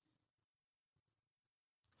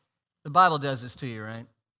 The Bible does this to you, right?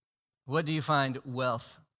 What do you find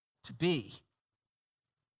wealth to be?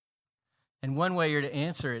 And one way you're to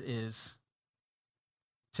answer it is,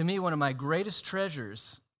 to me, one of my greatest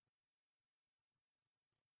treasures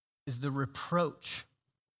is the reproach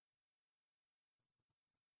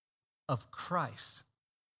of Christ.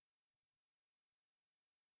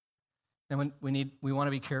 And we want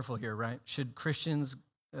to be careful here, right? Should Christians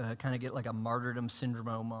kind of get like a martyrdom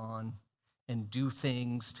syndrome on and do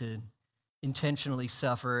things to intentionally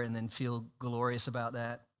suffer and then feel glorious about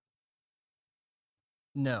that?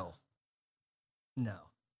 No.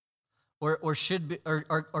 Or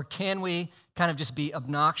can we kind of just be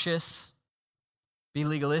obnoxious, be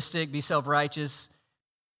legalistic, be self-righteous,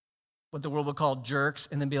 what the world would call jerks,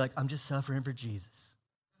 and then be like, I'm just suffering for Jesus?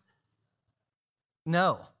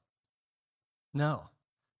 No,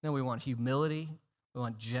 we want humility. We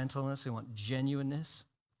want gentleness. We want genuineness.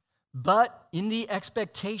 But in the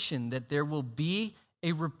expectation that there will be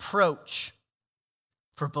a reproach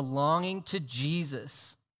for belonging to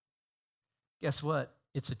Jesus, guess what?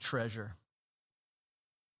 It's a treasure.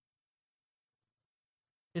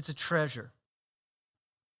 It's a treasure.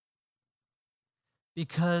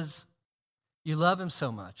 Because you love him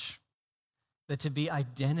so much that to be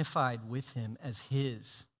identified with him as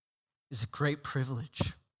his is a great privilege.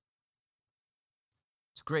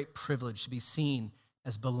 It's a great privilege to be seen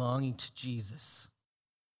as belonging to Jesus.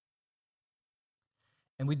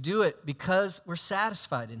 And we do it because we're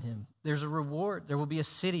satisfied in him. There's a reward. There will be a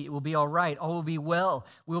city. It will be all right. All will be well.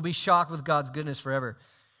 We will be shocked with God's goodness forever.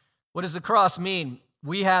 What does the cross mean?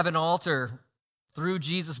 We have an altar. Through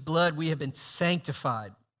Jesus' blood, we have been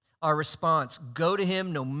sanctified. Our response, go to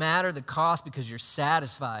him no matter the cost because you're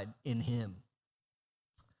satisfied in him.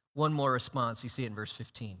 One more response, you see it in verse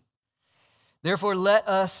 15. Therefore, let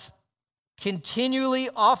us continually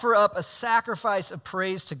offer up a sacrifice of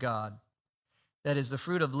praise to God. That is the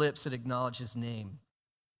fruit of lips that acknowledge his name.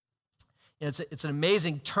 It's an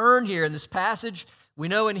amazing turn here in this passage. We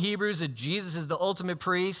know in Hebrews that Jesus is the ultimate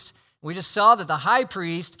priest. We just saw that the high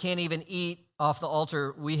priest can't even eat off the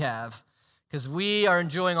altar we have because we are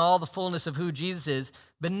enjoying all the fullness of who Jesus is.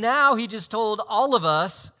 But now he just told all of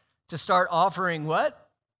us to start offering what?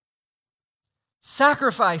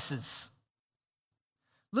 Sacrifices.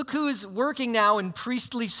 Look who is working now in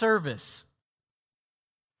priestly service.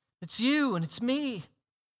 It's you and it's me.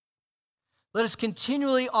 Let us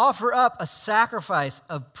continually offer up a sacrifice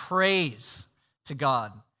of praise to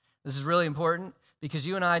God. This is really important because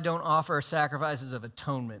you and I don't offer sacrifices of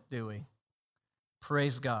atonement, do we?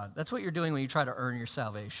 Praise God. That's what you're doing when you try to earn your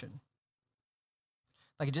salvation.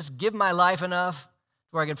 If I could just give my life enough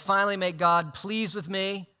where I could finally make God pleased with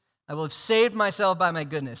me, I will have saved myself by my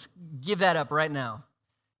goodness. Give that up right now.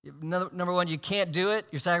 Number one, you can't do it.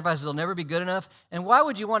 Your sacrifices will never be good enough. And why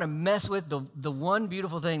would you want to mess with the one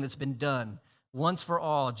beautiful thing that's been done once for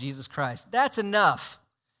all, Jesus Christ? That's enough.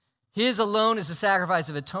 His alone is the sacrifice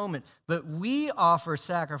of atonement. But we offer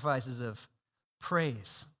sacrifices of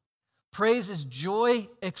praise. Praise is joy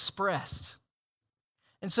expressed.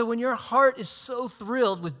 And so when your heart is so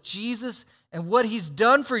thrilled with Jesus and what he's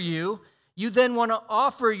done for you, you then want to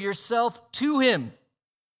offer yourself to him.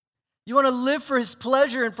 You want to live for his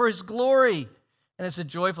pleasure and for his glory. And it's a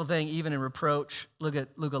joyful thing, even in reproach. Look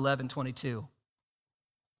at Luke 11:22.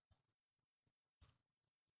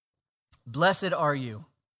 Blessed are you.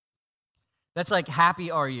 That's like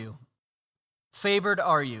happy are you. Favored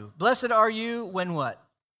are you. Blessed are you when what?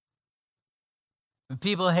 When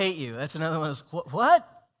people hate you. That's another one. What?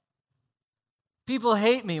 People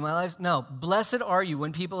hate me. My life's... No. Blessed are you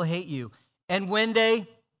when people hate you. And when they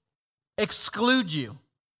exclude you.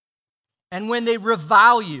 And when they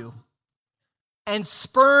revile you and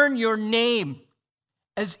spurn your name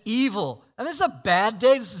as evil. I mean, this is a bad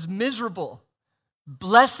day. This is miserable.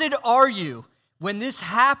 Blessed are you when this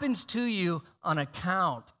happens to you on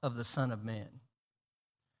account of the Son of Man.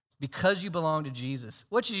 Because you belong to Jesus.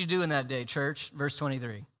 What should you do in that day, church? Verse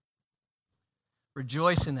 23.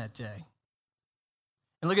 Rejoice in that day.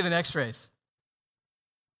 And look at the next phrase.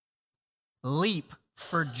 Leap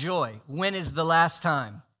for joy. When is the last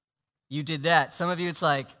time you did that? Some of you, it's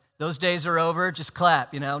like, those days are over, just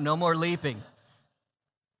clap, no more leaping.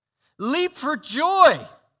 Leap for joy.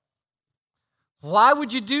 Why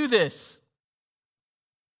would you do this?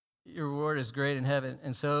 Your reward is great in heaven,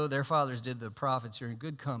 and so their fathers did the prophets. You're in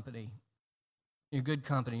good company. You're in good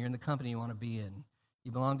company. You're in the company you want to be in.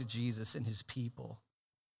 You belong to Jesus and his people.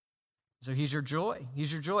 So he's your joy.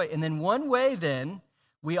 He's your joy. And then one way then,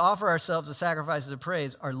 we offer ourselves as sacrifices of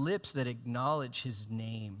praise are lips that acknowledge his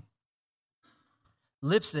name.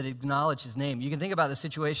 Lips that acknowledge his name. You can think about the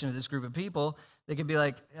situation of this group of people. They could be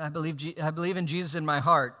like, I believe in Jesus in my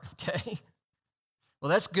heart. Okay? Well,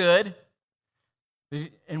 that's good.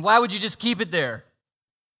 And why would you just keep it there?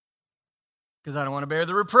 Because I don't want to bear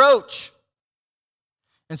the reproach.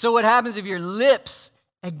 And so what happens if your lips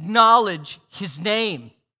acknowledge his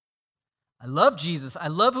name? I love Jesus. I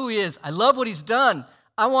love who he is. I love what he's done.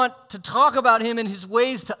 I want to talk about him and his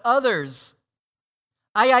ways to others.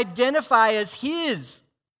 I identify as his.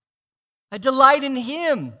 I delight in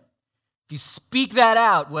him. If you speak that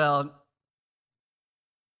out, well,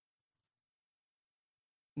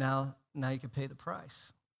 now you can pay the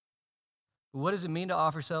price. But what does it mean to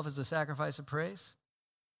offer self as a sacrifice of praise?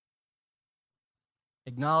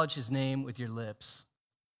 Acknowledge his name with your lips.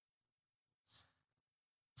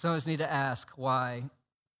 Some of us need to ask why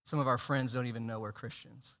some of our friends don't even know we're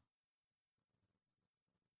Christians.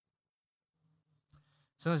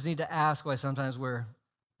 Some of us need to ask why sometimes we're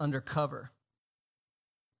undercover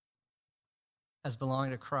as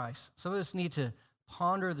belonging to Christ. Some of us need to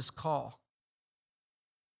ponder this call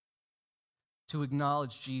to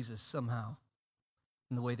acknowledge Jesus somehow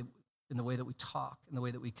in the way that we talk, in the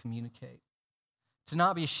way that we communicate. To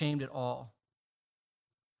not be ashamed at all.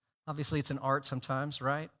 Obviously, it's an art sometimes,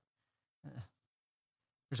 right?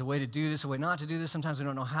 There's a way to do this, a way not to do this. Sometimes we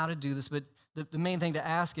don't know how to do this, but the main thing to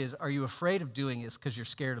ask is, are you afraid of doing this because you're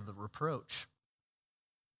scared of the reproach?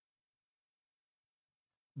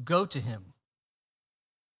 Go to him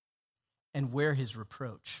and wear his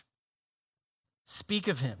reproach. Speak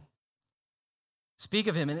of him. Speak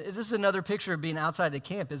of him. And this is another picture of being outside the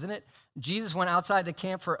camp, isn't it? Jesus went outside the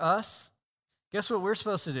camp for us. Guess what we're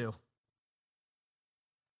supposed to do?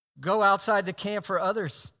 Go outside the camp for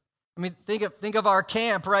others. I mean, think of our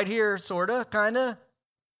camp right here, sort of, kind of.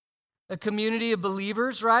 A community of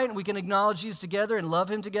believers, right? And we can acknowledge Jesus together and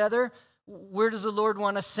love him together. Where does the Lord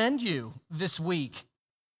want to send you this week?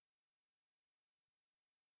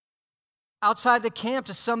 Outside the camp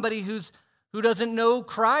to somebody who doesn't know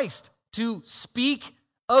Christ, to speak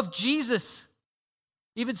of Jesus.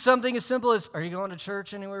 Even something as simple as, are you going to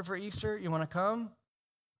church anywhere for Easter? You want to come?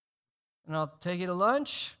 And I'll take you to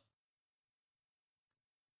lunch.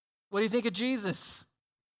 What do you think of Jesus?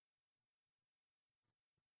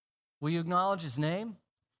 Will you acknowledge his name?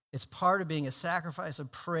 It's part of being a sacrifice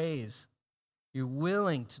of praise. You're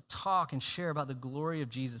willing to talk and share about the glory of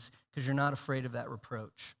Jesus because you're not afraid of that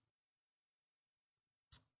reproach.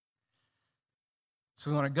 So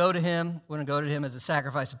we want to go to him. We want to go to him as a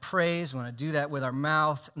sacrifice of praise. We want to do that with our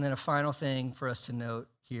mouth. And then a final thing for us to note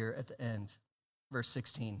here at the end, verse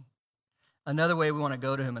 16. Another way we want to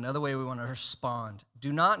go to him, another way we want to respond.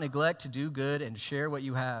 Do not neglect to do good and share what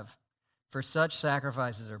you have, for such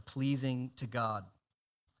sacrifices are pleasing to God.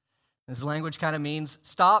 This language kind of means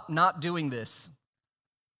stop not doing this.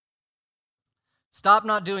 Stop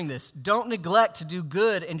not doing this. Don't neglect to do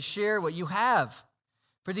good and share what you have.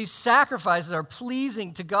 For these sacrifices are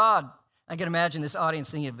pleasing to God. I can imagine this audience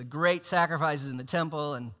thinking of the great sacrifices in the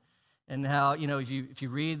temple and how, if you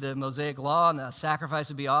read the Mosaic law and the sacrifice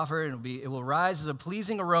would be offered, it will rise as a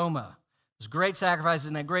pleasing aroma. There's great sacrifices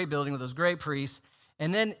in that great building with those great priests.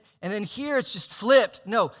 And then here it's just flipped.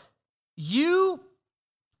 No, you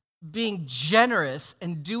being generous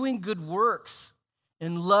and doing good works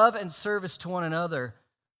in love and service to one another,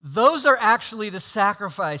 those are actually the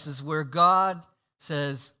sacrifices where God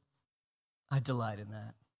says, I delight in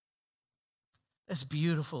that. That's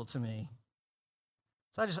beautiful to me.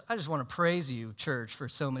 So I just want to praise you, church, for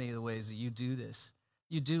so many of the ways that you do this.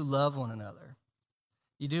 You do love one another.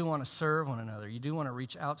 You do want to serve one another. You do want to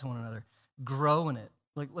reach out to one another. Grow in it.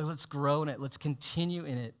 Let's grow in it. Let's continue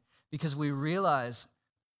in it because we realize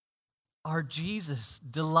our Jesus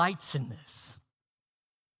delights in this.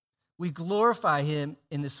 We glorify him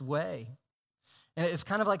in this way. And it's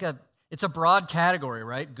kind of like it's a broad category,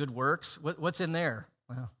 right? Good works. What's in there?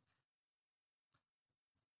 Well,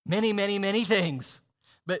 many, many, many things.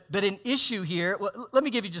 But an issue here, let me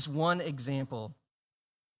give you just one example.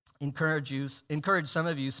 Encourage some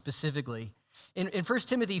of you specifically. In 1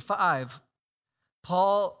 Timothy 5,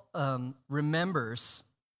 Paul remembers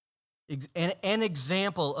an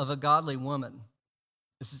example of a godly woman.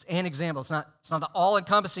 This is an example. It's not the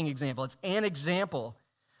all-encompassing example. It's an example.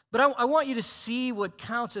 But I want you to see what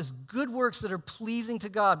counts as good works that are pleasing to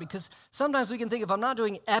God, because sometimes we can think if I'm not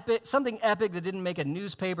doing something epic that didn't make a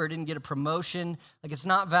newspaper, didn't get a promotion, like it's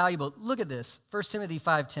not valuable. Look at this, 1 Timothy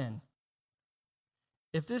 5:10.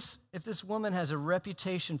 If this woman has a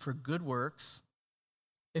reputation for good works,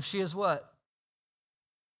 if she has what?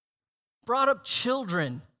 Brought up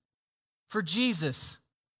children for Jesus.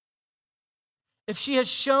 If she has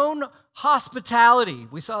shown hospitality,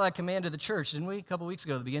 we saw that command to the church, didn't we, a couple weeks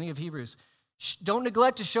ago, the beginning of Hebrews. Don't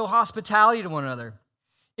neglect to show hospitality to one another.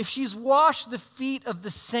 If she's washed the feet of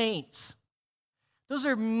the saints, those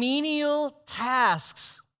are menial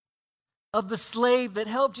tasks of the slave that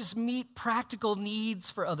help just meet practical needs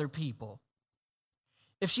for other people.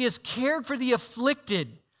 If she has cared for the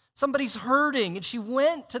afflicted, somebody's hurting, and she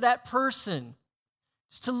went to that person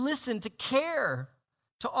just to listen, to care,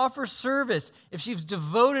 to offer service, if she's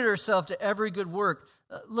devoted herself to every good work,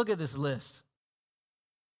 look at this list.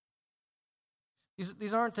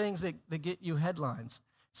 These aren't things that get you headlines.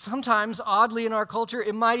 Sometimes, oddly in our culture,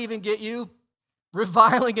 it might even get you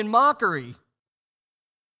reviling and mockery.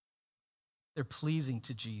 They're pleasing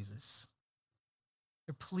to Jesus.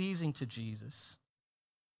 They're pleasing to Jesus.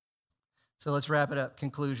 So let's wrap it up.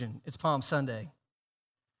 Conclusion. It's Palm Sunday.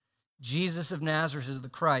 Jesus of Nazareth is the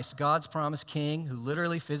Christ, God's promised king, who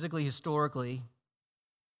literally, physically, historically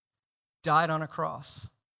died on a cross,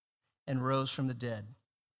 and rose from the dead.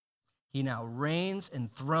 He now reigns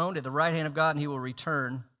enthroned at the right hand of God, and he will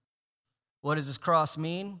return. What does this cross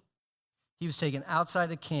mean? He was taken outside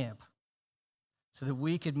the camp so that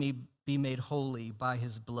we could be made holy by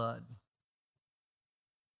his blood.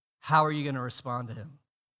 How are you going to respond to him?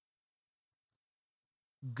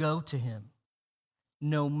 Go to him,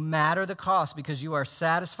 no matter the cost, because you are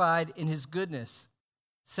satisfied in his goodness.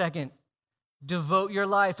 Second, devote your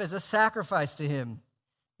life as a sacrifice to him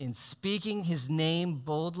in speaking his name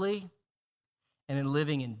boldly and in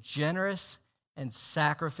living in generous and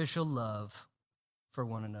sacrificial love for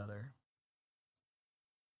one another.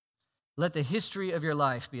 Let the history of your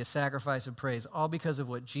life be a sacrifice of praise, all because of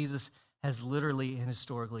what Jesus has literally and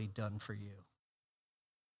historically done for you.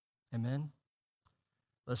 Amen?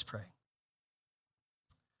 Let's pray.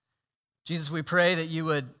 Jesus, we pray that you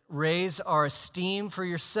would raise our esteem for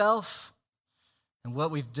yourself and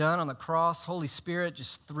what we've done on the cross. Holy Spirit,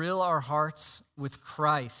 just thrill our hearts with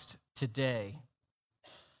Christ today.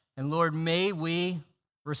 And Lord, may we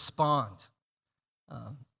respond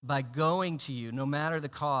by going to you, no matter the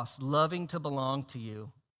cost, loving to belong to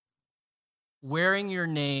you, wearing your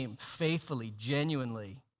name faithfully,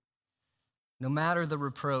 genuinely, no matter the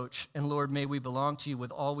reproach. And Lord, may we belong to you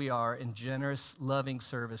with all we are in generous, loving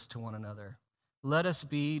service to one another. Let us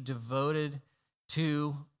be devoted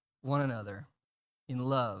to one another in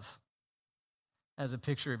love as a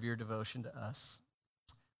picture of your devotion to us.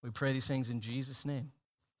 We pray these things in Jesus' name.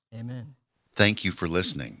 Amen. Thank you for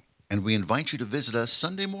listening, and we invite you to visit us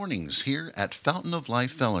Sunday mornings here at Fountain of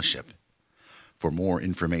Life Fellowship. For more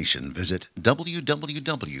information, visit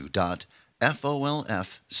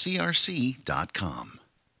www.folfcrc.com.